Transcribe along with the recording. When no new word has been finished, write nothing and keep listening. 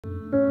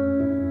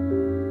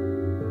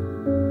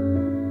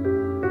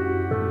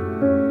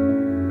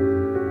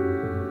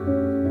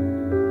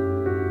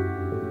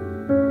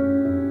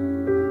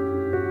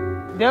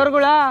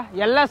ದೇವ್ರುಗಳ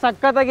ಎಲ್ಲ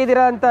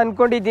ಸಖತ್ತಾಗಿದ್ದೀರಾ ಅಂತ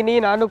ಅನ್ಕೊಂಡಿದ್ದೀನಿ.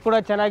 ನಾನು ಕೂಡ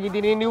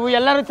ಚೆನ್ನಾಗಿದ್ದೀನಿ, ನೀವು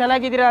ಎಲ್ಲರೂ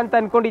ಚೆನ್ನಾಗಿದ್ದೀರಾ ಅಂತ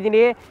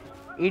ಅನ್ಕೊಂಡಿದ್ದೀನಿ.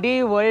 ಇಡೀ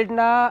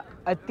ವರ್ಲ್ಡ್ನ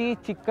ಅತಿ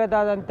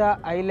ಚಿಕ್ಕದಾದಂಥ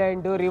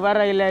ಐಲ್ಯಾಂಡು ರಿವರ್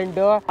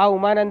ಐಲ್ಯಾಂಡು, ಆ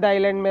ಉಮಾನಂದ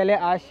ಐಲ್ಯಾಂಡ್ ಮೇಲೆ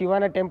ಆ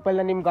ಶಿವನ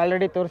ಟೆಂಪಲ್ನ ನಿಮ್ಗೆ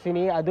ಆಲ್ರೆಡಿ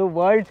ತೋರಿಸ್ತೀನಿ. ಅದು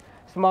ವರ್ಲ್ಡ್ಸ್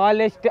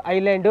ಸ್ಮಾಲೆಸ್ಟ್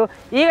ಐಲ್ಯಾಂಡು.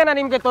 ಈಗ ನಾನು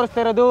ನಿಮಗೆ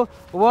ತೋರಿಸ್ತಾ ಇರೋದು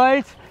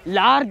world's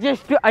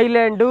largest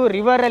island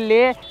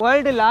ರಿವರಲ್ಲಿ.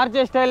 World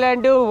largest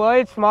island,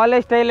 world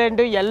smallest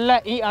island ಎಲ್ಲ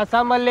ಈ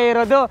ಅಸ್ಸಾಮಲ್ಲೇ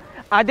ಇರೋದು.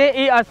 ಅದೇ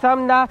ಈ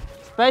ಅಸ್ಸಾಂನ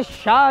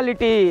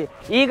ಸ್ಪೆಷಾಲಿಟಿ.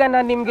 ಈಗ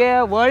ನಾನು ನಿಮಗೆ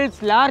ವರ್ಲ್ಡ್ಸ್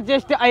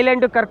ಲಾರ್ಜೆಸ್ಟ್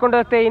ಐಲ್ಯಾಂಡು ಕರ್ಕೊಂಡು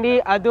ಹೋಗ್ತಾ ಇದ್ದೀನಿ.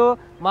 ಅದು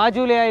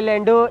ಮಾಜುಲಿ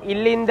ಐಲ್ಯಾಂಡು.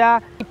 ಇಲ್ಲಿಂದ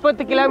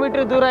 20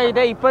 ಕಿಲೋಮೀಟರ್ ದೂರ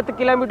ಇದೆ. 20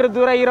 ಕಿಲೋಮೀಟರ್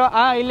ದೂರ ಇರೋ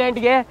ಆ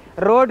ಐಲ್ಯಾಂಡ್ಗೆ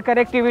ರೋಡ್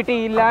ಕನೆಕ್ಟಿವಿಟಿ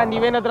ಇಲ್ಲ.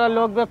 ನೀವೇನಾದ್ರೂ ಅಲ್ಲಿ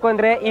ಹೋಗ್ಬೇಕು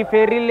ಅಂದರೆ ಈ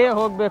ಫೆರಿಲೇ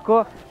ಹೋಗಬೇಕು.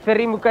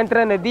 ಫೆರಿ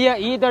ಮುಖಾಂತರ ನದಿಯ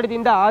ಈ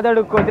ದಡದಿಂದ ಆ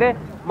ದಡಕ್ಕೆ ಹೋದರೆ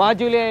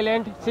ಮಾಜುಲಿ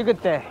ಐಲ್ಯಾಂಡ್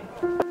ಸಿಗುತ್ತೆ.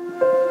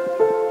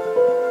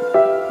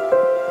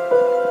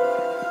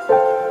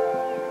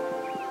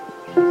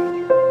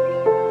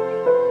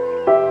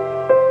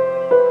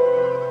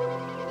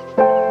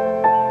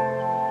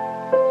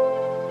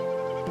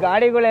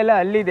 ಗಾಡಿಗಳೆಲ್ಲ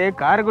ಅಲ್ಲಿದೆ,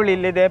 ಕಾರ್ಗಳು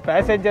ಇಲ್ಲಿದೆ,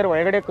 ಪ್ಯಾಸೆಂಜರ್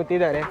ಒಳಗಡೆ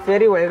ಕೂತಿದ್ದಾರೆ.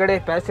 ಫೆರಿ ಒಳಗಡೆ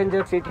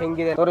ಪ್ಯಾಸೆಂಜರ್ ಸೀಟ್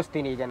ಹೆಂಗಿದೆ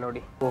ತೋರಿಸ್ತೀನಿ ಈಗ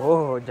ನೋಡಿ. ಓಹೋ,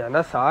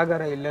 ಜನ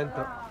ಸಾಗರ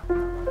ಇಲ್ಲಂತೂ.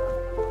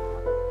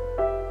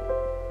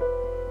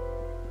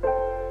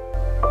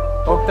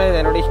 ಹೋಗ್ತಾ ಇದೆ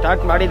ನೋಡಿ,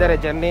 ಸ್ಟಾರ್ಟ್ ಮಾಡಿದ್ದಾರೆ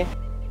ಜರ್ನಿ.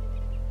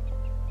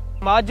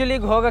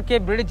 ಮಾಜುಲಿಗೆ ಹೋಗಕ್ಕೆ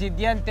ಬ್ರಿಡ್ಜ್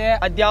ಇದೆಯಂತೆ,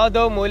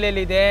 ಅದ್ಯಾವುದೋ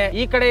ಮೂಲೆಯಲ್ಲಿದೆ.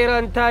 ಈ ಕಡೆ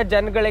ಇರುವಂತ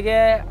ಜನಗಳಿಗೆ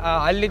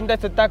ಅಲ್ಲಿಂದ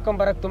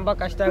ಸುತ್ತಾಕೊಂಡ್ ಬರಕ್ ತುಂಬಾ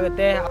ಕಷ್ಟ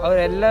ಆಗುತ್ತೆ.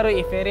 ಅವರೆಲ್ಲರೂ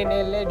ಈ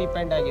ಫೆರಿನಲ್ಲೇ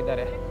ಡಿಪೆಂಡ್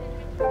ಆಗಿದ್ದಾರೆ.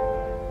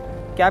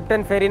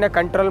 ಕ್ಯಾಪ್ಟನ್ ಫೆರಿನ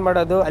ಕಂಟ್ರೋಲ್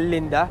ಮಾಡೋದು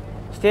ಅಲ್ಲಿಂದ.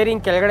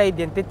 ಸ್ಟೇರಿಂಗ್ ಕೆಳಗಡೆ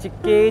ಇದೆಯಂತೆ,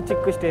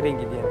 ಚಿಕ್ಕ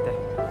ಸ್ಟೇರಿಂಗ್ ಇದೆಯಂತೆ.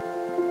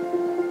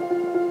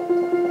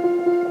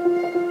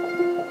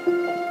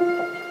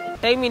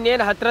 ಟೈಮ್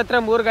ಇನ್ನೇನು ಹತ್ರ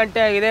 3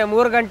 ಗಂಟೆ ಆಗಿದೆ.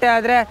 3 ಗಂಟೆ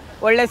ಆದರೆ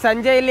ಒಳ್ಳೆ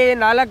ಸಂಜೆ ಇಲ್ಲಿ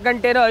 4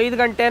 ಗಂಟೆನೋ 5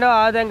 ಗಂಟೆನೋ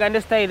ಆದಂಗೆ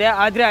ಅನ್ನಿಸ್ತಾ ಇದೆ.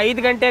 ಆದರೆ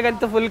 5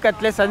 ಗಂಟೆಗಂತೂ ಫುಲ್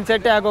ಕತ್ಲೆ,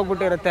 ಸನ್ಸೆಟ್ಟೇ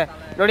ಆಗೋಗ್ಬಿಟ್ಟಿರುತ್ತೆ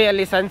ನೋಡಿ.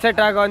 ಅಲ್ಲಿ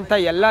ಸನ್ಸೆಟ್ ಆಗೋವಂಥ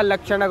ಎಲ್ಲ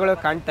ಲಕ್ಷಣಗಳು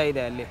ಕಾಣ್ತಾ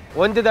ಇದೆ. ಅಲ್ಲಿ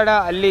ಒಂದು ದಡ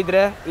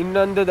ಅಲ್ಲಿದ್ರೆ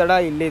ಇನ್ನೊಂದು ದಡ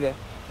ಇಲ್ಲಿದೆ.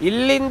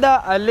 ಇಲ್ಲಿಂದ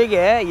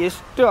ಅಲ್ಲಿಗೆ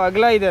ಎಷ್ಟು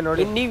ಅಗಲ ಇದೆ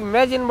ನೋಡಿ. ನೀವು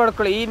ಇಮ್ಯಾಜಿನ್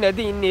ಮಾಡ್ಕೊಳ್ಳಿ ಈ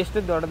ನದಿ ಇನ್ನು ಎಷ್ಟು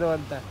ದೊಡ್ಡದು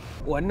ಅಂತ.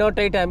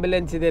 108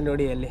 ಆಂಬ್ಯುಲೆನ್ಸ್ ಇದೆ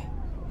ನೋಡಿ ಅಲ್ಲಿ.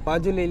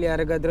 ಮಾಜುಲಿಲಿ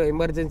ಯಾರಿಗಾದ್ರೂ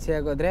ಎಮರ್ಜೆನ್ಸಿ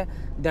ಆಗೋದ್ರೆ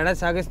ದಡ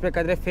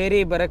ಸಾಗಿಸ್ಬೇಕಾದ್ರೆ ಫೇರಿ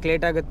ಬರಕ್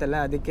ಲೇಟ್ ಆಗುತ್ತಲ್ಲ,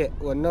 ಅದಕ್ಕೆ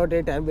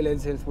 108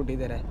 ಆಂಬ್ಯುಲೆನ್ಸ್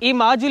ಇಳಿಸ್ಬಿಟ್ಟಿದ್ದಾರೆ. ಈ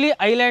ಮಾಜುಲಿ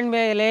ಐಲ್ಯಾಂಡ್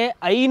ಮೇಲೆ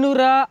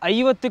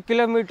 550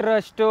 ಕಿಲೋಮೀಟರ್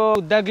ಅಷ್ಟು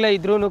ಉದ್ದಗ್ಲ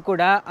ಇದ್ರೂ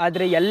ಕೂಡ,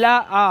 ಆದ್ರೆ ಎಲ್ಲ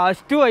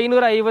ಅಷ್ಟು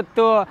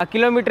 550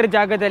 ಕಿಲೋಮೀಟರ್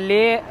ಜಾಗದಲ್ಲಿ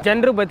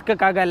ಜನರು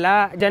ಬದುಕಕ್ಕಾಗಲ್ಲ.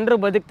 ಜನರು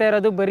ಬದುಕ್ತಾ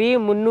ಇರೋದು ಬರೀ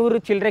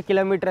 300 ಚಿಲ್ಲರೆ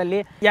ಕಿಲೋಮೀಟರ್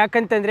ಅಲ್ಲಿ.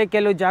 ಯಾಕಂತಂದ್ರೆ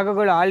ಕೆಲವು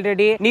ಜಾಗಗಳು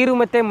ಆಲ್ರೆಡಿ ನೀರು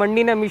ಮತ್ತೆ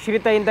ಮಣ್ಣಿನ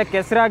ಮಿಶ್ರಿತದಿಂದ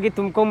ಕೆಸರಾಗಿ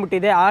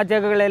ತುಂಬ್ಕೊಂಡ್ಬಿಟ್ಟಿದೆ. ಆ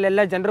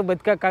ಜಾಗಗಳಲ್ಲೆಲ್ಲ ಜನರು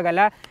ಬದುಕಕ್ಕಾಗಲ್ಲ.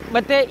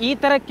 ಮತ್ತೆ ಈ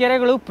ತರ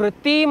ಕೆರೆಗಳು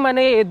ಪ್ರತಿ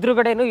ಮನೆ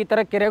ಎದುರುಗಡೆನೂ ಈ ತರ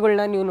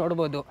ಕೆರೆಗಳನ್ನ ನೀವು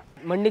ನೋಡ್ಬೋದು.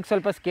 ಮಣ್ಣಿಗೆ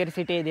ಸ್ವಲ್ಪ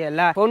ಸ್ಕೇರ್ಸಿಟಿ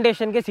ಇದೆಯಲ್ಲ,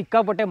 ಫೌಂಡೇಶನ್ಗೆ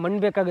ಸಿಕ್ಕಾಪಟ್ಟೆ ಮಣ್ಣು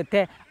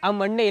ಬೇಕಾಗುತ್ತೆ. ಆ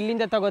ಮಣ್ಣು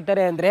ಎಲ್ಲಿಂದ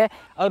ತಗೋತಾರೆ ಅಂದರೆ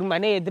ಅವ್ರ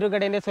ಮನೆ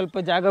ಎದುರುಗಡೆನೆ ಸ್ವಲ್ಪ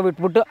ಜಾಗ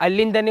ಬಿಟ್ಬಿಟ್ಟು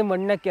ಅಲ್ಲಿಂದನೇ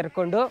ಮಣ್ಣನ್ನ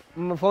ಕೆರ್ಕೊಂಡು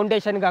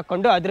ಫೌಂಡೇಶನ್ಗೆ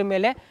ಹಾಕ್ಕೊಂಡು ಅದ್ರ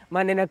ಮೇಲೆ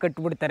ಮನೆನ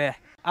ಕಟ್ಬಿಡ್ತಾರೆ.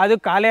 ಅದು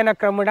ಕಾಲೇನ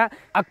ಕ್ರಮಣ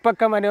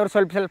ಅಕ್ಕಪಕ್ಕ ಮನೆಯವರು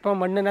ಸ್ವಲ್ಪ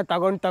ಮಣ್ಣನ್ನು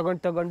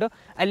ತಗೊಂಡು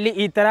ಅಲ್ಲಿ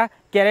ಈ ಥರ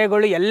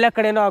ಕೆರೆಗಳು ಎಲ್ಲ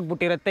ಕಡೆನೂ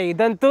ಆಗ್ಬಿಟ್ಟಿರುತ್ತೆ.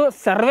 ಇದಂತೂ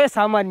ಸರ್ವೇ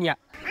ಸಾಮಾನ್ಯ.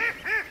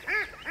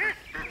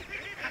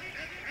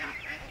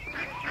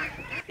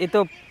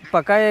 ಇದು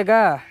पकाएगा,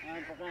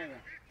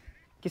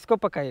 किसको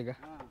पकाएगा?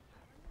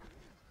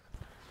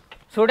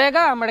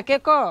 सुड़ेगा मड़के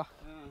को?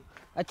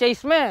 अच्छा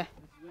इसमें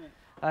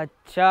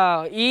अच्छा,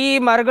 ಈ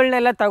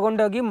ಮರಗಳನ್ನೆಲ್ಲ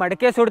ತಗೊಂಡೋಗಿ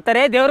ಮಡಕೆ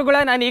ಸುಡ್ತಾರೆ. ದೇವ್ರುಗಳ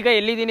ನಾನೀಗ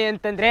ಎಲ್ಲಿದ್ದೀನಿ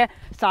ಅಂತಂದರೆ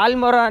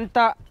ಸಾಲ್ಮೋರ ಅಂತ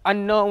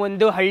ಅನ್ನೋ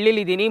ಒಂದು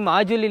ಹಳ್ಳಿಲಿದ್ದೀನಿ.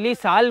 ಮಾಜುಲಿಲಿ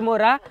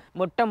ಸಾಲ್ಮೋರ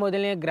ಮೊಟ್ಟ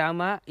ಮೊದಲನೇ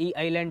ಗ್ರಾಮ ಈ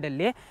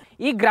ಐಲ್ಯಾಂಡಲ್ಲಿ.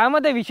 ಈ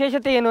ಗ್ರಾಮದ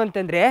ವಿಶೇಷತೆ ಏನು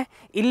ಅಂತಂದರೆ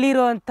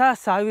ಇಲ್ಲಿರುವಂಥ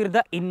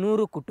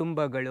 1200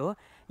 ಕುಟುಂಬಗಳು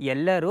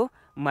ಎಲ್ಲರೂ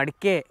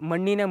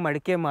ಮಣ್ಣಿನ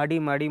ಮಡಕೆ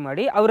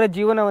ಮಾಡಿ ಅವರ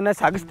ಜೀವನವನ್ನು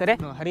ಸಾಗಿಸ್ತಾರೆ.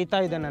 ಹರಿತಾ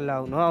ಇದ್ದಾನಲ್ಲ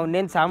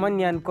ಅವನೇನು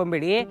ಸಾಮಾನ್ಯ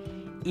ಅನ್ಕೊಂಬೇಡಿ.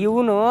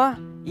 ಇವನು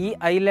ಈ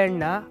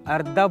ಐಲ್ಯಾಂಡ್ನ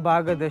ಅರ್ಧ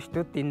ಭಾಗದಷ್ಟು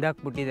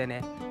ತಿಂದಾಕ್ಬಿಟ್ಟಿದ್ದಾನೆ.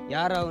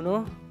 ಯಾರವನು?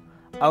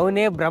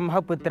 ಅವನೇ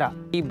ಬ್ರಹ್ಮಪುತ್ರ.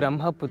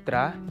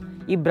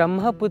 ಈ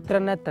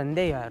ಬ್ರಹ್ಮಪುತ್ರನ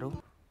ತಂದೆ ಯಾರು?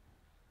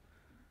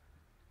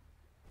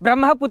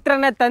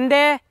 ಬ್ರಹ್ಮಪುತ್ರನ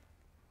ತಂದೆ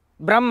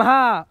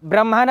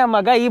ಬ್ರಹ್ಮನ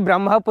ಮಗ ಈ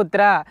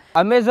ಬ್ರಹ್ಮಪುತ್ರ.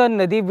 ಅಮೆಝಾನ್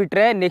ನದಿ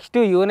ಬಿಟ್ರೆ ನೆಕ್ಸ್ಟ್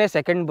ಇವನೇ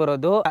ಸೆಕೆಂಡ್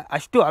ಬರೋದು.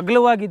 ಅಷ್ಟು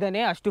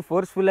ಅಗಲವಾಗಿದ್ದಾನೆ, ಅಷ್ಟು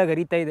ಫೋರ್ಸ್ಫುಲ್ ಆಗಿ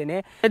ಹರಿತಾ ಇದ್ದಾನೆ.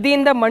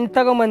 ನದಿಯಿಂದ ಮಣ್ಣು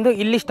ತಗೊಂಬಂದು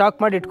ಇಲ್ಲಿ ಸ್ಟಾಕ್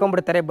ಮಾಡಿ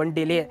ಇಟ್ಕೊಂಡ್ಬಿಡ್ತಾರೆ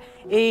ಬಂಡಿಲಿ.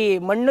 ಈ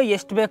ಮಣ್ಣು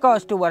ಎಷ್ಟು ಬೇಕೋ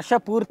ಅಷ್ಟು ವರ್ಷ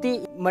ಪೂರ್ತಿ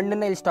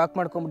ಮಣ್ಣನ್ನ ಇಲ್ಲಿ ಸ್ಟಾಕ್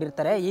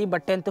ಮಾಡ್ಕೊಂಡ್ಬಿಟ್ಟಿರ್ತಾರೆ. ಈ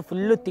ಬಟ್ಟೆ ಅಂತೂ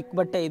ಫುಲ್ಲು ತಿಕ್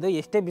ಬಟ್ಟೆ. ಇದು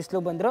ಎಷ್ಟೇ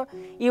ಬಿಸಿಲು ಬಂದರೂ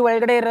ಈ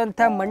ಒಳಗಡೆ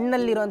ಇರೋಂಥ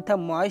ಮಣ್ಣಲ್ಲಿರೋಂಥ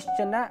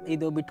ಮಾಯಿಶ್ಚರ್ನ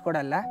ಇದು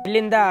ಬಿಟ್ಕೊಡಲ್ಲ.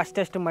 ಇಲ್ಲಿಂದ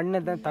ಅಷ್ಟಷ್ಟು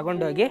ಮಣ್ಣನ್ನ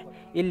ತಗೊಂಡೋಗಿ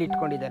ಇಲ್ಲಿ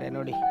ಇಟ್ಕೊಂಡಿದ್ದಾರೆ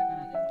ನೋಡಿ.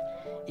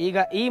 ಈಗ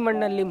ಈ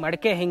ಮಣ್ಣಲ್ಲಿ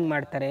ಮಡಕೆ ಹೆಂಗೆ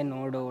ಮಾಡ್ತಾರೆ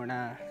ನೋಡೋಣ.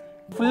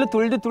 ಫುಲ್ಲು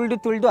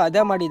ತುಳ್ದು ಅದ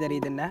ಮಾಡಿದ್ದಾರೆ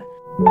ಇದನ್ನ.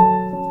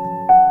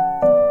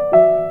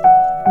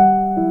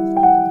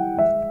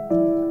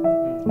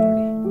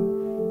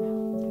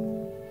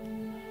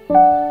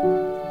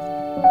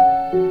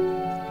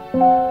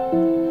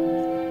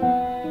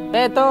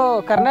 मैं तो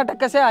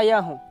कर्नाटक से आया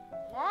हूँ.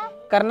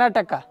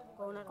 कर्नाटक.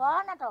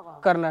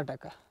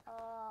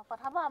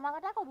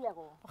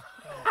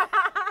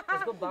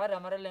 इसको बाहर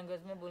हमारे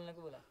लैंग्वेज में बोलने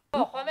को बोला.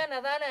 हमें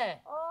नदान है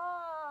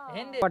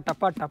हिंदी.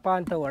 ಟಪ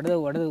ಅಂತ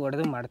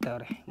ಹೊಡೆದು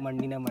ಮಾಡ್ತಾವ್ರೆ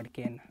ಮಣ್ಣಿನ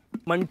ಮಡಕೆಯನ್ನು.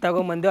 ಮಣ್ಣು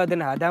ತಗೊಂಬಂದು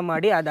ಅದನ್ನ ಹದ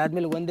ಮಾಡಿ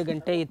ಅದಾದ್ಮೇಲೆ 1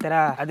 ಗಂಟೆ ಈ ತರ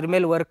ಅದ್ರ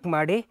ಮೇಲೆ ವರ್ಕ್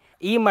ಮಾಡಿ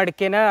ಈ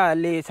ಮಡಿಕೆನ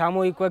ಅಲ್ಲಿ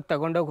ಸಾಮೂಹಿಕವಾಗಿ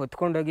ತಗೊಂಡೋಗಿ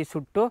ಹೊತ್ಕೊಂಡೋಗಿ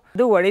ಸುಟ್ಟು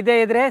ಅದು ಒಡೆದೇ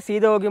ಇದ್ರೆ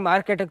ಸೀದಾ ಹೋಗಿ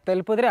ಮಾರ್ಕೆಟ್ಗೆ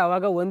ತಲುಪಿದ್ರೆ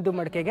ಅವಾಗ ಒಂದು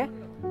ಮಡಿಕೆಗೆ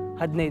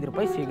 15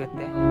 ರೂಪಾಯಿ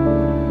ಸಿಗುತ್ತೆ.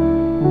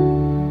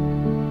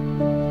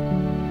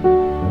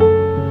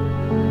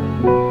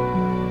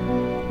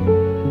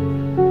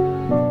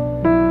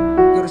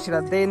 ಇವರು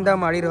ಶ್ರದ್ಧೆಯಿಂದ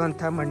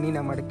ಮಾಡಿರುವಂತಹ ಮಣ್ಣಿನ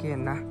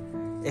ಮಡಿಕೆಯನ್ನ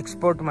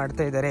ಎಕ್ಸ್ಪೋರ್ಟ್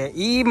ಮಾಡ್ತಾ ಇದ್ದಾರೆ.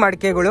 ಈ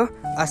ಮಡಿಕೆಗಳು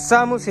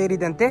ಅಸ್ಸಾಮು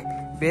ಸೇರಿದಂತೆ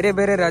ಬೇರೆ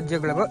ಬೇರೆ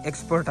ರಾಜ್ಯಗಳಿಗೂ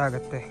ಎಕ್ಸ್ಪೋರ್ಟ್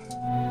ಆಗುತ್ತೆ.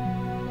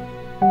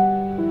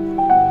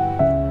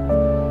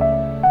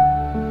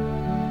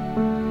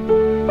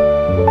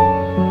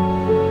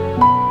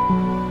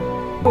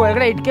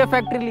 ಒಳಗಡೆ ಇಟ್ಕೆ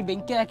ಫ್ಯಾಕ್ಟ್ರಿಲಿ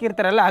ಬೆಂಕಿ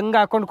ಹಾಕಿರ್ತಾರಲ್ಲ ಹಂಗೆ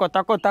ಹಾಕೊಂಡು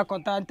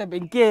ಕೊತ್ತ ಅಂತ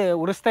ಬೆಂಕಿ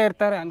ಉರಿಸ್ತಾ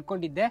ಇರ್ತಾರೆ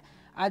ಅನ್ಕೊಂಡಿದ್ದೆ.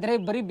 ಆದರೆ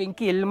ಬರೀ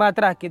ಬೆಂಕಿ ಎಲ್ಲಿ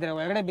ಮಾತ್ರ ಹಾಕಿದ್ರೆ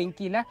ಒಳಗಡೆ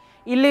ಬೆಂಕಿ ಇಲ್ಲ.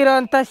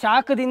 ಇಲ್ಲಿರೋಂಥ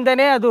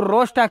ಶಾಖದಿಂದನೇ ಅದು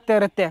ರೋಸ್ಟ್ ಆಗ್ತಾ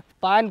ಇರುತ್ತೆ.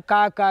 PAN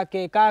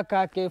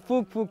ಕಾಕೆ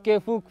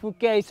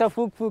Fuk ಐಸಾ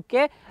Fuk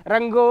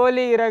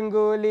rangoli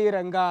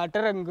ರಂಗಾಟ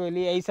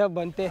rangoli ಐಸಾ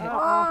बनते हैं.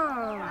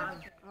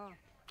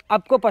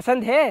 आपको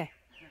पसंद है?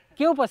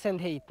 क्यों पसंद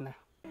है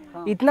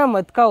इतना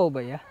मत खाओ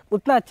भैया,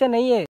 उतना अच्छा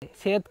नहीं है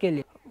सेहत के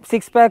लिए.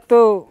 6 पैक तो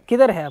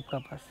किधर है आपका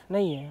पास?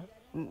 नहीं है,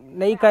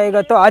 नहीं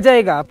खाएगा तो आ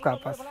जाएगा आपका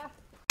पास.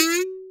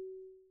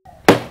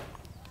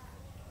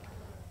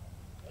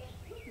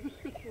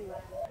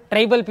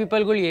 ಟ್ರೈಬಲ್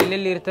ಪೀಪಲ್ಗಳು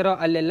ಎಲ್ಲೆಲ್ಲಿ ಇರ್ತಾರೋ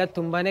ಅಲ್ಲೆಲ್ಲ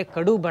ತುಂಬಾನೇ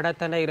ಕಡು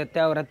ಬಡತನ ಇರುತ್ತೆ.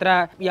 ಅವ್ರ ಹತ್ರ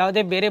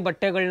ಯಾವುದೇ ಬೇರೆ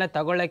ಬಟ್ಟೆಗಳನ್ನ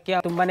ತಗೊಳ್ಳೋಕ್ಕೆ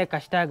ತುಂಬಾನೇ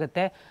ಕಷ್ಟ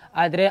ಆಗುತ್ತೆ.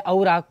 ಆದರೆ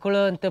ಅವ್ರು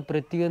ಹಾಕೊಳ್ಳೋ ಅಂಥ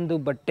ಪ್ರತಿಯೊಂದು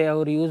ಬಟ್ಟೆ,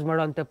 ಅವ್ರು ಯೂಸ್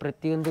ಮಾಡೋ ಅಂಥ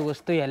ಪ್ರತಿಯೊಂದು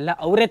ವಸ್ತು ಎಲ್ಲ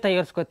ಅವರೇ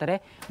ತಯಾರಿಸ್ಕೋತಾರೆ.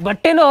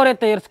 ಬಟ್ಟೆನೂ ಅವರೇ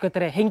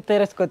ತಯಾರಿಸ್ಕೋತಾರೆ. ಹೆಂಗೆ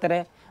ತಯಾರಿಸ್ಕೋತಾರೆ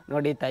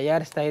ನೋಡಿ,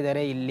 ತಯಾರಿಸ್ತಾ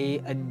ಇದ್ದಾರೆ ಇಲ್ಲಿ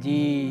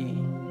ಅಜ್ಜಿ.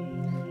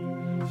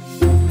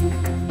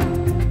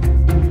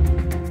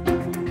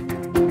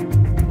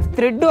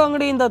 ಥ್ರೆಡ್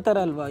ಅಂಗಡಿಯಿಂದ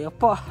ತರಲ್ವಾ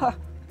ಯಪ್ಪ,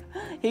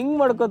 ಹೆಂಗ್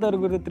ಮಾಡ್ಕೋತಾರ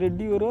ಗುರು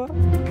ಥ್ರೆಡ್ ಇವರು.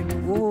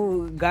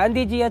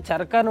 ಗಾಂಧೀಜಿಯ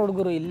ಚರಕ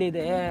ನೋಡ್ಗುರು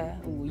ಇಲ್ಲಿದೆ.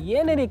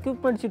 ಏನೇನು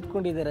ಎಕ್ವಿಪ್ಮೆಂಟ್ಸ್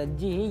ಇಟ್ಕೊಂಡಿದ್ದಾರೆ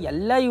ಅಜ್ಜಿ,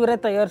 ಎಲ್ಲ ಇವರೇ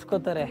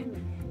ತಯಾರಿಸ್ಕೋತಾರೆ.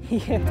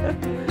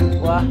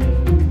 ವಾ,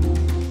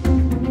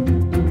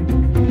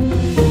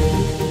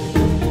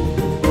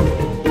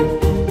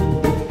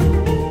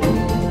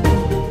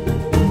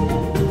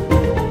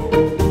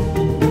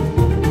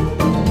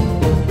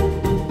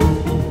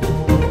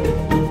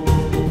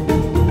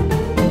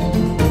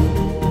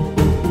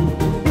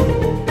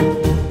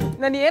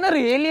 ನಾನು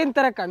ಏನಾದ್ರು ಏಲಿಯನ್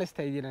ತರ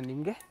ಕಾಣಿಸ್ತಾ ಇದ್ದೀನ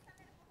ನಿಮ್ಗೆ?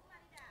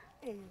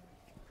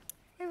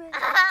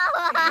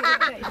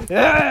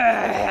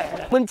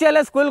 ಮುಂಚೆ ಎಲ್ಲ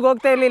ಸ್ಕೂಲ್ಗೆ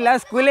ಹೋಗ್ತಾ ಇರ್ಲಿಲ್ಲ,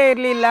 ಸ್ಕೂಲೇ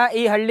ಇರಲಿಲ್ಲ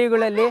ಈ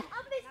ಹಳ್ಳಿಗಳಲ್ಲಿ.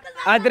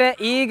 ಆದರೆ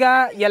ಈಗ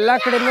ಎಲ್ಲ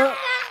ಕಡೆನೂ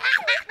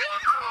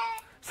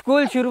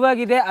ಸ್ಕೂಲ್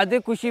ಶುರುವಾಗಿದೆ. ಅದೇ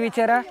ಖುಷಿ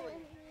ವಿಚಾರ.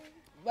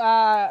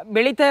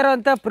 ಬೆಳೀತಾ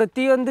ಇರೋವಂಥ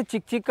ಪ್ರತಿಯೊಬ್ಬ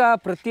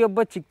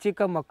ಚಿಕ್ಕ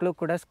ಚಿಕ್ಕ ಮಕ್ಕಳು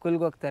ಕೂಡ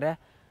ಸ್ಕೂಲ್ಗೆ ಹೋಗ್ತಾರೆ.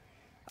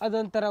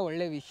 ಅದೊಂಥರ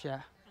ಒಳ್ಳೆ ವಿಷಯ.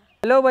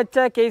 ಹಲೋ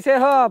ಬಚ್ಚಾ, ಕೈಸೆ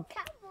ಹೋ?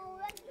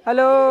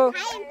 ಹಲೋ.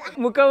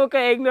 ಮುಖ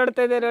ಹೇಗೆ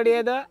ನೋಡ್ತಾ ಇದೆ ನೋಡಿ,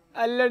 ಅದು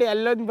ಅಲ್ಲಿ ನೋಡಿ,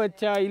 ಅಲ್ಲೊಂದು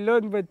ಬಚ್ಚ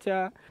ಇಲ್ಲೊಂದು ಬಚ್ಚ.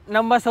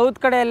 ನಮ್ಮ ಸೌತ್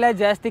ಕಡೆ ಎಲ್ಲ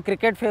ಜಾಸ್ತಿ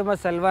ಕ್ರಿಕೆಟ್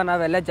ಫೇಮಸ್ ಅಲ್ವಾ,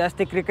 ನಾವೆಲ್ಲ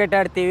ಜಾಸ್ತಿ ಕ್ರಿಕೆಟ್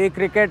ಆಡ್ತೀವಿ,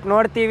 ಕ್ರಿಕೆಟ್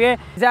ನೋಡ್ತೀವಿ.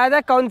 ज़्यादा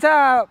कौन सा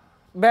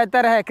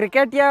बेहतर है,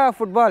 क्रिकेट या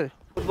फुटबॉल?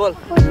 फुटबॉल.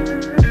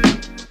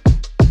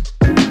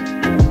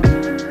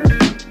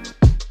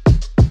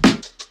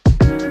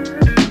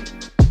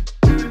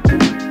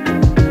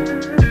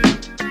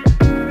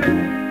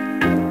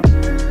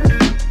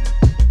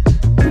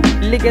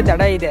 ಇಲ್ಲಿಗೆ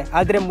ದಡ ಇದೆ,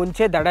 ಆದರೆ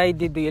ಮುಂಚೆ ದಡ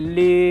ಇದ್ದಿದ್ದು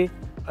ಎಲ್ಲಿ,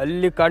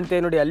 ಅಲ್ಲಿ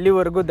ಕಾಣ್ತೇವೆ ನೋಡಿ,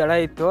 ಅಲ್ಲಿವರೆಗೂ ದಡ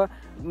ಇತ್ತು.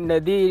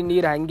 ನದಿ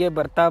ನೀರು ಹಾಗೆ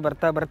ಬರ್ತಾ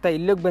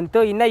ಇಲ್ಲಿಗೆ ಬಂತು.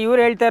 ಇನ್ನು ಇವ್ರು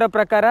ಹೇಳ್ತಾ ಇರೋ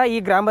ಪ್ರಕಾರ, ಈ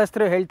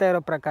ಗ್ರಾಮಸ್ಥರು ಹೇಳ್ತಾ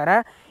ಇರೋ ಪ್ರಕಾರ,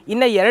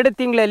 ಇನ್ನು 2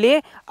 ತಿಂಗಳಲ್ಲಿ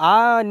ಆ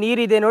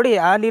ನೀರಿದೆ ನೋಡಿ,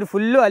 ಆ ನೀರು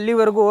ಫುಲ್ಲು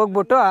ಅಲ್ಲಿವರೆಗೂ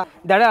ಹೋಗ್ಬಿಟ್ಟು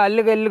ದಡ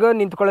ಅಲ್ಲಿಗೆಲ್ಲಿಗೋ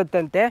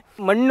ನಿಂತ್ಕೊಳ್ಳುತ್ತಂತೆ.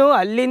 ಮಣ್ಣು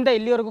ಅಲ್ಲಿಂದ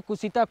ಇಲ್ಲಿವರೆಗೂ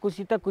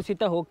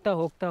ಕುಸಿತಾ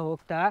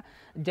ಹೋಗ್ತಾ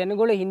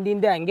ಜನಗಳು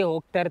ಹಿಂದಿಂದೆ ಹಂಗೆ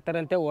ಹೋಗ್ತಾ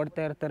ಇರ್ತಾರಂತೆ,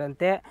 ಓಡ್ತಾ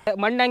ಇರ್ತಾರಂತೆ.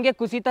 ಮಣ್ಣು ಹಂಗೆ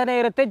ಕುಸಿತಾನೆ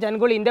ಇರುತ್ತೆ,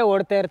 ಜನಗಳು ಹಿಂದೆ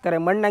ಓಡ್ತಾ ಇರ್ತಾರೆ.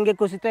 ಮಣ್ಣು ಹಂಗೆ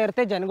ಕುಸಿತಾ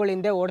ಇರುತ್ತೆ, ಜನಗಳು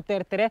ಹಿಂದೆ ಓಡ್ತಾ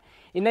ಇರ್ತಾರೆ.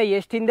 ಇನ್ನು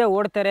ಎಷ್ಟು ಹಿಂದೆ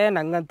ಓಡ್ತಾರೆ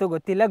ನಂಗಂತೂ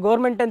ಗೊತ್ತಿಲ್ಲ.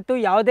 ಗೌರ್ಮೆಂಟ್ ಅಂತೂ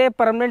ಯಾವುದೇ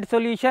ಪರ್ಮನೆಂಟ್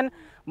ಸೊಲ್ಯೂಷನ್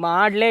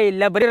ಮಾಡಲೇ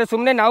ಇಲ್ಲ. ಬರೀ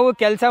ಸುಮ್ಮನೆ ನಾವು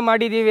ಕೆಲಸ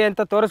ಮಾಡಿದ್ದೀವಿ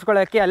ಅಂತ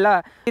ತೋರಿಸ್ಕೊಳ್ಳೋಕ್ಕೆ ಅಲ್ಲ.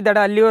 ಈ ದಡ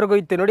ಅಲ್ಲಿವರೆಗೂ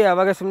ಇತ್ತು ನೋಡಿ,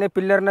 ಅವಾಗ ಸುಮ್ಮನೆ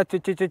ಪಿಲ್ಲರ್ನ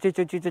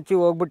ಚುಚ್ಚಿ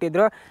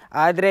ಹೋಗ್ಬಿಟ್ಟಿದ್ರು.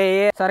 ಆದರೆ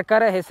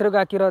ಸರ್ಕಾರ ಹೆಸರಿಗೆ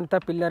ಹಾಕಿರೋಂಥ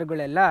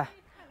ಪಿಲ್ಲರ್ಗಳೆಲ್ಲ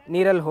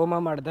ನೀರಲ್ಲಿ ಹೋಮ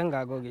ಮಾಡ್ದಂಗೆ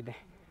ಆಗೋಗಿದೆ.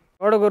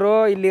 ನೋಡುಗರು,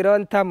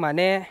 ಇಲ್ಲಿರೋಂಥ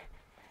ಮನೆ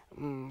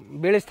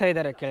ಬೀಳಿಸ್ತಾ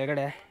ಇದ್ದಾರೆ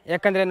ಕೆಳಗಡೆ.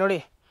 ಯಾಕಂದರೆ ನೋಡಿ,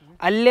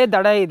 ಅಲ್ಲೇ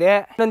ದಡ ಇದೆ.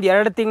 ಇನ್ನೊಂದು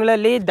 2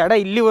 ತಿಂಗಳಲ್ಲಿ ದಡ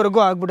ಇಲ್ಲಿವರೆಗೂ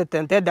ಆಗ್ಬಿಡುತ್ತೆ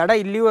ಅಂತೆ. ದಡ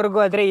ಇಲ್ಲಿವರೆಗೂ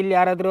ಆದರೆ ಇಲ್ಲಿ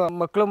ಯಾರಾದರೂ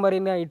ಮಕ್ಕಳು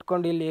ಮರಿನ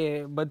ಇಟ್ಕೊಂಡು ಇಲ್ಲಿ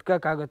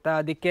ಬದುಕೋಕ್ಕಾಗುತ್ತಾ?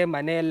 ಅದಕ್ಕೆ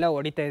ಮನೆ ಎಲ್ಲ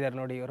ಹೊಡಿತಾ ಇದ್ದಾರೆ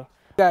ನೋಡಿ ಇವರು.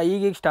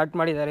 ಈಗೀಗ ಸ್ಟಾರ್ಟ್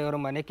ಮಾಡಿದ್ದಾರೆ ಇವರು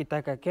ಮನೆ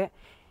ಕಿತ್ತಾಕಕ್ಕೆ.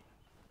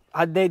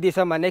 15 ದಿವಸ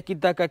ಮನೆ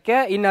ಕಿತ್ತಾಕಕ್ಕೆ,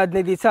 ಇನ್ನು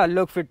 15 ದಿವಸ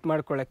ಅಲ್ಲೋಗಿ ಫಿಟ್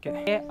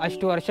ಮಾಡ್ಕೊಳ್ಳೋಕ್ಕೆ.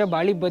 ಅಷ್ಟು ವರ್ಷ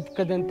ಬಾಳಿ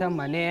ಬದುಕದಂಥ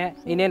ಮನೆ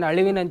ಇನ್ನೇನು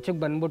ಅಳಿವಿನ ಅಂಚಿಗೆ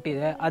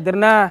ಬಂದ್ಬಿಟ್ಟಿದೆ.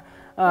 ಅದನ್ನ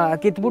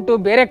ಕಿತ್ಬಿಟ್ಟು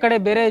ಬೇರೆ ಕಡೆ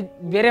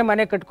ಬೇರೆ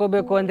ಮನೆ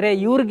ಕಟ್ಕೋಬೇಕು ಅಂದರೆ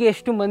ಇವ್ರಿಗೆ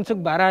ಎಷ್ಟು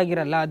ಮನ್ಸಿಗೆ ಭಾರ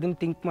ಆಗಿರಲ್ಲ. ಅದನ್ನ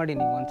ಥಿಂಕ್ ಮಾಡಿ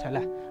ನೀವು ಒಂದ್ಸಲ.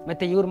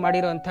 ಮತ್ತು ಇವ್ರು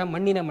ಮಾಡಿರೋವಂಥ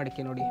ಮಣ್ಣಿನ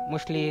ಮಡಿಕೆ ನೋಡಿ,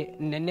 ಮೋಸ್ಟ್ಲಿ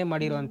ನೆನ್ನೆ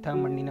ಮಾಡಿರೋವಂಥ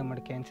ಮಣ್ಣಿನ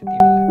ಮಡಿಕೆ ಅನ್ಸುತ್ತೆ.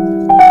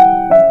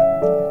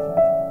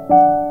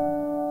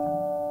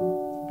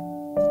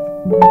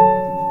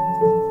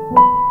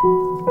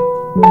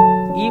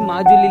 ಈ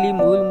ಮಾಜುಲಿಲಿ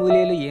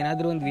ಮೂಲೆಯಲ್ಲೂ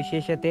ಏನಾದರೂ ಒಂದು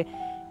ವಿಶೇಷತೆ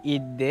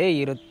ಇದ್ದೇ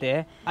ಇರುತ್ತೆ.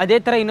 ಅದೇ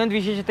ಥರ ಇನ್ನೊಂದು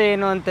ವಿಶೇಷತೆ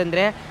ಏನು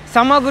ಅಂತಂದರೆ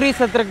ಸಮಗುರಿ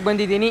ಸತ್ರಕ್ಕೆ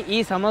ಬಂದಿದ್ದೀನಿ. ಈ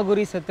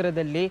ಸಮಗುರಿ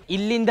ಸತ್ರದಲ್ಲಿ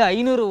ಇಲ್ಲಿಂದ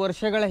 500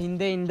 ವರ್ಷಗಳ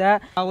ಹಿಂದೆಯಿಂದ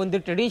ಆ ಒಂದು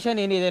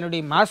ಟ್ರೆಡಿಷನ್ ಏನಿದೆ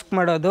ನೋಡಿ, ಮಾಸ್ಕ್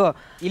ಮಾಡೋದು.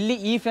 ಇಲ್ಲಿ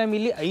ಈ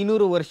ಫ್ಯಾಮಿಲಿ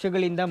 500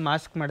 ವರ್ಷಗಳಿಂದ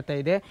ಮಾಸ್ಕ್ ಮಾಡ್ತಾ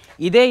ಇದೆ.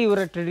 ಇದೇ ಇವರ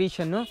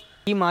ಟ್ರೆಡಿಷನ್ನು.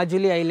 ಈ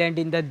ಮಾಜುಲಿ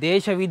ಐಲ್ಯಾಂಡಿಂದ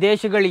ದೇಶ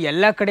ವಿದೇಶಗಳು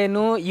ಎಲ್ಲ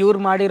ಕಡೆನೂ ಇವ್ರು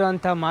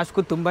ಮಾಡಿರೋಂಥ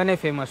ಮಾಸ್ಕು ತುಂಬಾ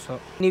ಫೇಮಸ್ಸು.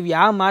 ನೀವು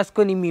ಯಾವ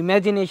ಮಾಸ್ಕು ನಿಮ್ಮ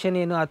ಇಮ್ಯಾಜಿನೇಷನ್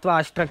ಏನು ಅಥವಾ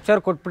ಆ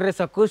ಸ್ಟ್ರಕ್ಚರ್ ಕೊಟ್ಬಿಟ್ರೆ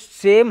ಸಾಕು,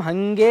 ಸೇಮ್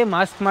ಹಾಗೆ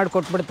ಮಾಸ್ಕ್ ಮಾಡಿ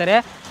ಕೊಟ್ಬಿಡ್ತಾರೆ.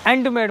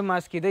 ಹ್ಯಾಂಡ್ ಮೇಡ್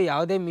ಮಾಸ್ಕ್ ಇದು,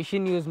 ಯಾವುದೇ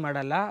ಮಿಷಿನ್ ಯೂಸ್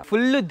ಮಾಡಲ್ಲ.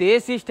 ಫುಲ್ಲು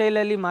ದೇಸಿ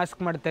ಸ್ಟೈಲಲ್ಲಿ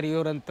ಮಾಸ್ಕ್ ಮಾಡ್ತಾರೆ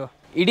ಇವರಂತೂ.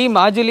 ಇಡೀ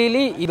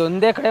ಮಾಜುಲಿಲಿ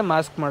ಇದೊಂದೇ ಕಡೆ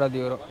ಮಾಸ್ಕ್ ಮಾಡೋದು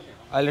ಇವರು.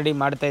 ಆಲ್ರೆಡಿ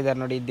ಮಾಡ್ತಾ ಇದ್ದಾರೆ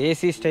ನೋಡಿ,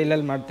 ದೇಸಿ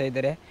ಸ್ಟೈಲಲ್ಲಿ ಮಾಡ್ತಾ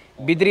ಇದ್ದಾರೆ.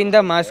 ಬಿದಿರಿಂದ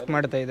ಮಾಸ್ಕ್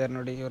ಮಾಡ್ತಾ ಇದ್ದಾರೆ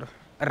ನೋಡಿ ಇವರು.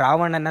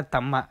 ರಾವಣನ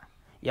ತಮ್ಮ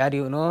ಯಾರು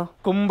ಇವನು?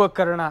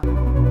 ಕುಂಭಕರ್ಣ.